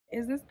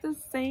Is this the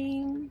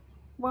same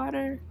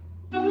water?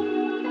 Hey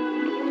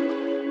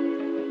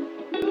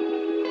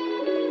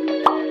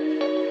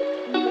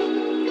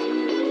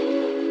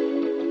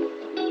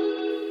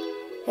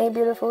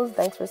beautifuls,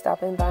 thanks for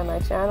stopping by my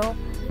channel.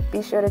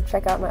 Be sure to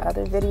check out my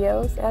other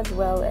videos as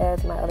well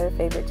as my other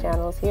favorite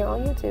channels here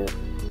on YouTube.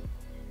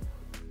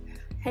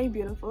 Hey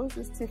beautifuls,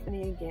 it's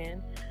Tiffany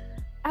again.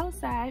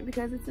 Outside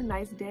because it's a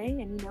nice day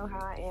and you know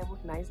how I am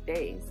with nice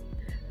days.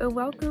 But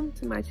welcome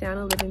to my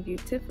channel Living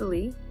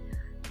Beautifully,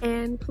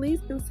 and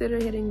please consider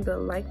hitting the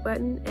like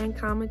button and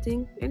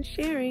commenting and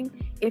sharing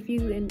if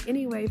you in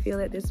any way feel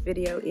that this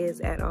video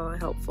is at all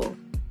helpful.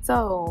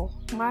 So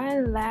my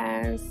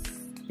last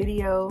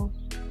video,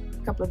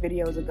 a couple of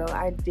videos ago,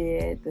 I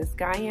did this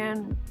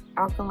Kirkland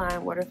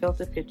Alkaline water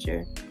filter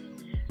pitcher.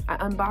 I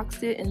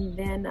unboxed it and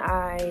then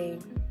I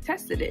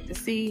tested it to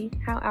see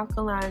how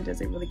alkaline does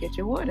it really get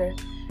your water,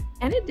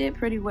 and it did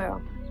pretty well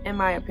in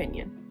my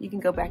opinion. You can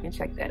go back and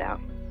check that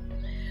out.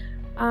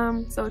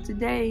 So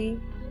today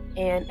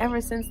and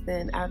ever since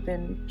then I've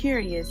been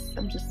curious.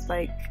 I'm just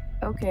like,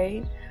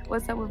 okay,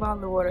 what's up with all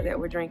the water that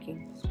we're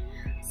drinking?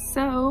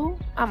 So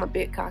I'm a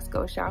big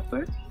Costco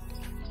shopper,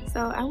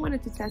 so I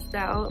wanted to test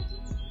out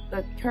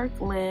the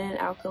Kirkland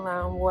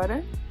Alkaline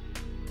water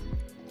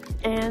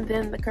and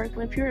then the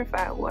Kirkland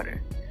Purified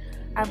water.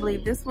 I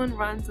believe this one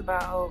runs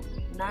about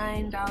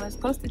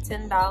 $9, close to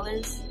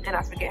 $10, and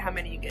I forget how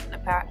many you get in a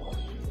pack.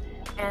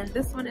 And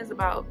this one is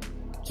about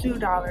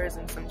 $2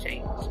 and some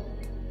change.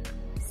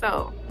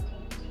 So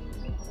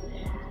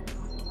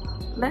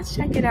let's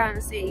check it out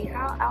and see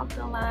how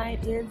alkaline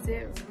is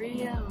it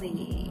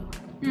really.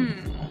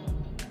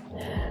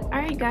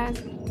 Alright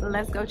guys,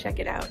 let's go check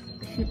it out.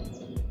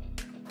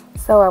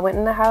 So I went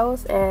in the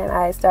house and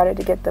I started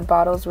to get the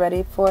bottles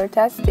ready for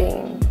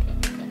testing.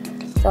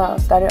 So I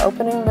started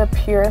opening the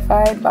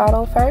purified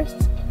bottle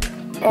first,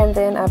 and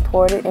then I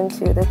poured it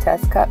into the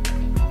test cup.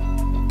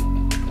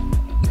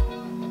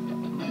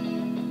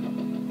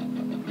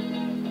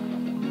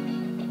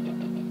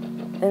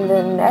 And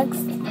then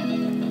next,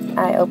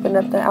 I opened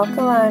up the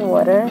alkaline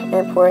water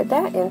and poured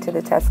that into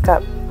the test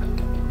cup.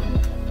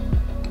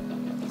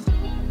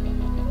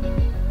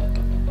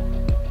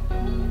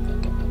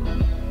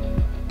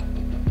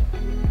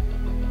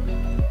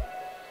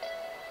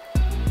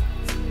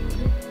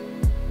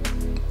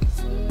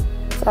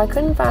 So I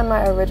couldn't find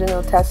my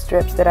original test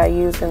strips that I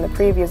used in the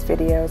previous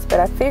videos, but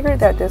I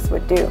figured that this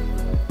would do.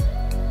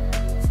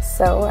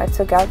 So I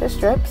took out the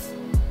strips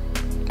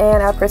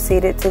and I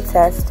proceeded to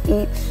test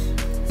each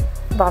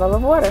bottle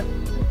of water.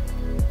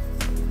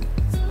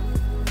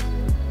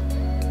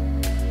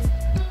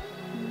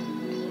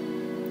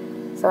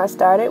 So I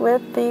started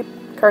with the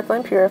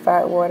Kirkland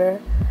Purified water,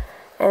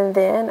 and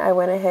then I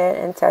went ahead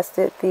and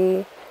tested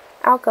the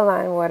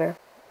alkaline water.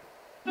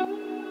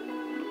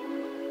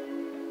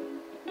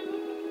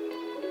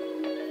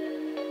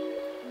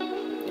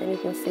 And you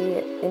can see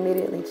it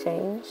immediately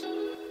changed.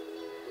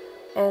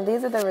 And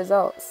these are the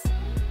results.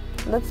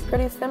 Looks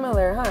pretty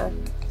similar, huh?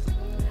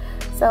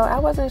 So I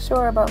wasn't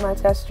sure about my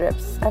test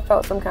strips. I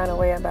felt some kind of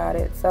way about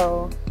it.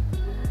 So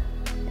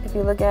if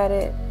you look at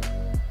it,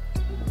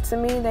 to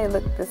me they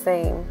look the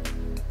same.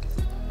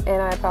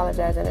 And I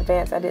apologize in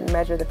advance, I didn't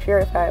measure the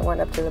purified one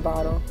up to the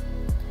bottle.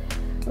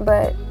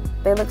 But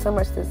they look so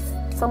much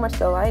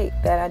alike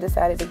that I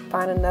decided to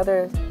find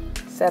another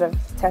set of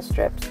test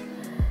strips.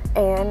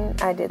 And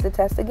I did the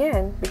test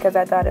again because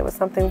I thought it was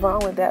something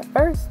wrong with that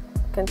first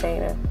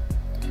container.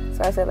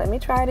 So I said, let me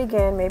try it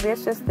again. Maybe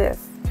it's just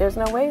this. There's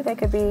no way they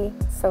could be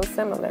so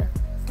similar.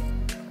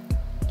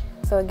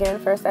 So again,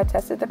 first I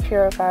tested the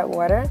purified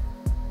water,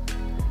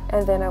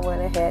 and then I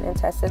went ahead and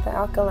tested the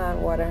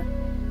alkaline water.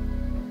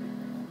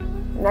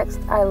 Next,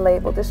 I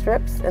labeled the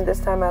strips, and this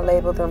time I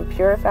labeled them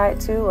purified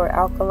 2 or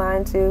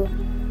alkaline 2.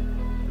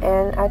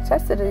 And I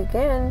tested it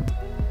again,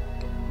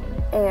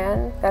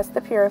 and that's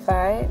the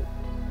purified,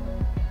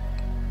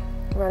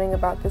 running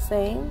about the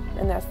same,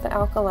 and that's the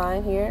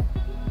alkaline here.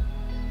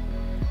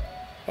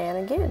 And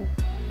again,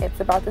 it's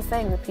about the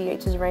same. The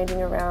pH is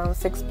ranging around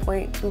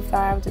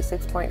 6.25 to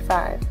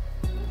 6.5.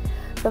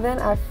 So then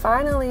I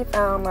finally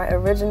found my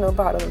original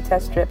bottle of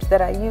test strips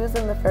that I used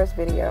in the first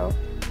video,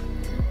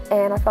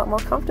 and I felt more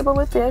comfortable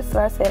with this, so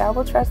I said I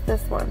will trust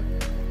this one.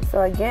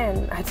 So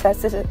again, I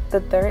tested it the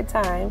third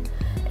time,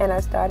 and I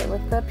started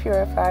with the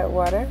purified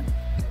water,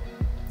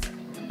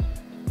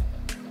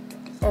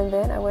 and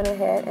then I went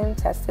ahead and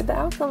tested the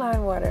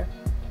alkaline water.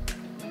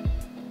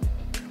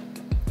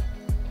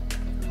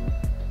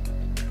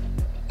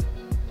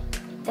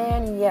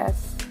 And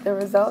yes, the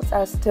results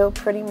are still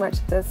pretty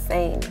much the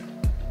same.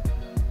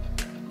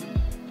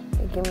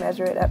 You can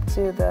measure it up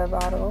to the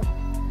bottle.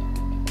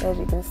 As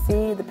you can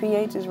see, the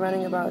pH is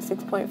running about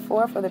 6.4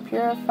 for the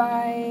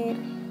purified.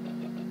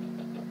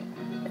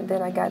 And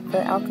then I got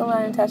the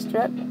alkaline test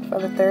strip for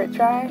the third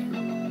try.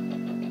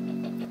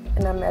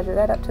 And I measured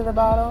that up to the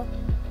bottle.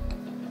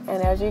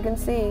 And as you can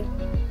see,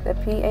 the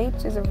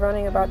pH is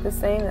running about the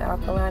same. The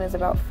alkaline is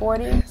about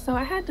 40. So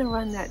I had to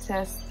run that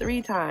test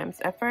 3 times.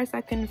 At first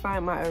I couldn't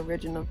find my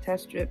original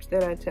test strips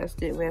that I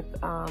tested with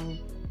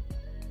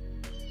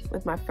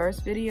with my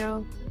first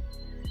video.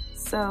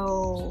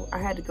 So I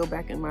had to go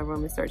back in my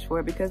room and search for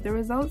it because the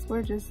results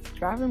were just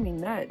driving me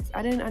nuts.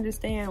 I didn't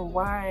understand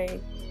why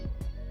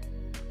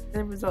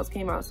the results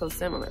came out so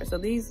similar. So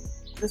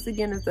this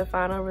again is the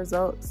final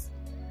results.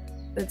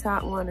 The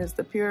top one is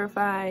the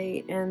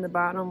Purified and the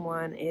bottom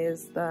one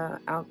is the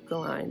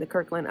Alkaline, the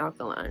Kirkland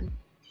Alkaline.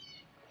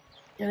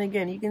 And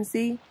again, you can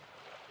see,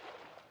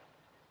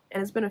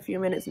 and it's been a few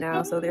minutes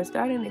now, so they're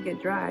starting to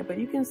get dry, but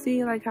you can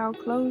see like how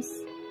close,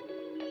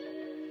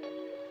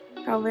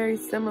 how very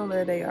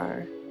similar they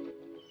are.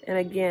 And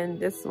again,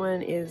 this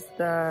one is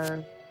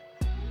the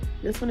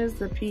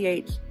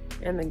pH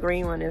and the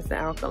green one is the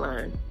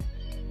alkaline.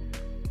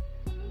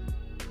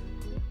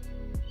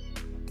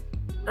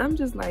 I'm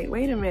just like,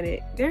 wait a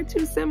minute, they're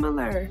too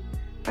similar.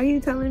 Are you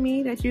telling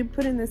me that you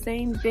put in the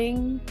same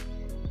thing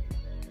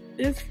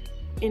this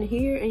in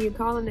here and you're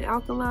calling it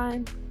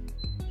alkaline?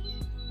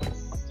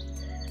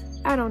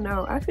 I don't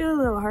know. I feel a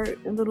little hurt,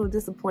 a little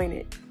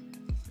disappointed.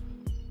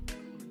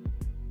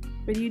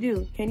 But you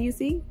do. Can you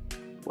see?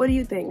 What do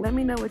you think? Let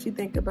me know what you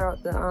think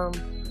about the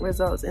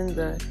results in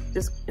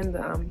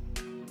the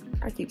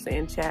I keep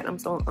saying chat. I'm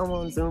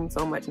on Zoom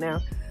so much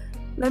now.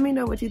 Let me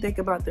know what you think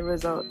about the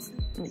results.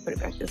 Let me put it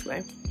back this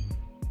way.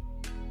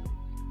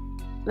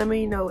 Let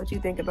me know what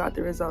you think about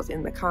the results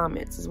in the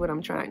comments is what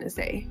I'm trying to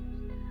say.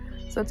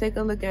 So take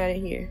a look at it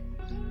here.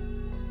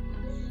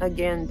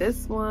 Again,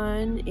 this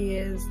one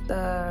is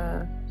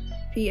the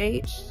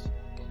pH.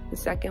 The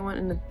second one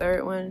and the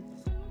third one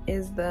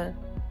is the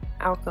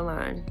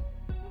alkaline.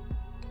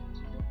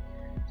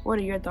 What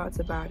are your thoughts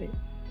about it?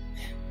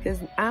 Because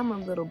I'm a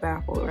little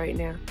baffled right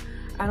now.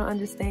 I don't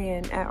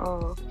understand at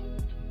all.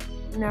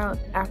 Now,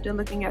 after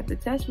looking at the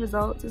test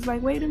results, it's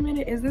like, wait a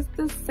minute, is this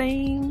the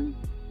same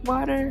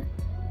water?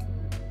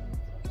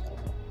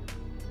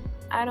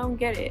 I don't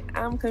get it.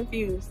 I'm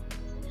confused.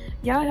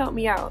 Y'all help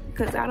me out,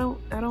 because I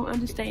don't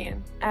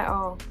understand at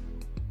all.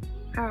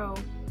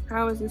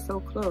 How is it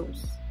so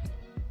close?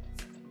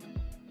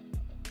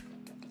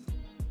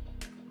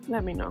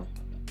 Let me know.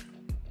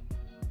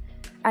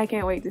 I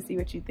can't wait to see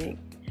what you think.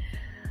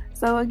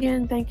 So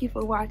again, thank you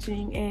for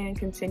watching and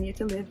continue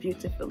to live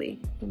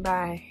beautifully.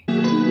 Bye.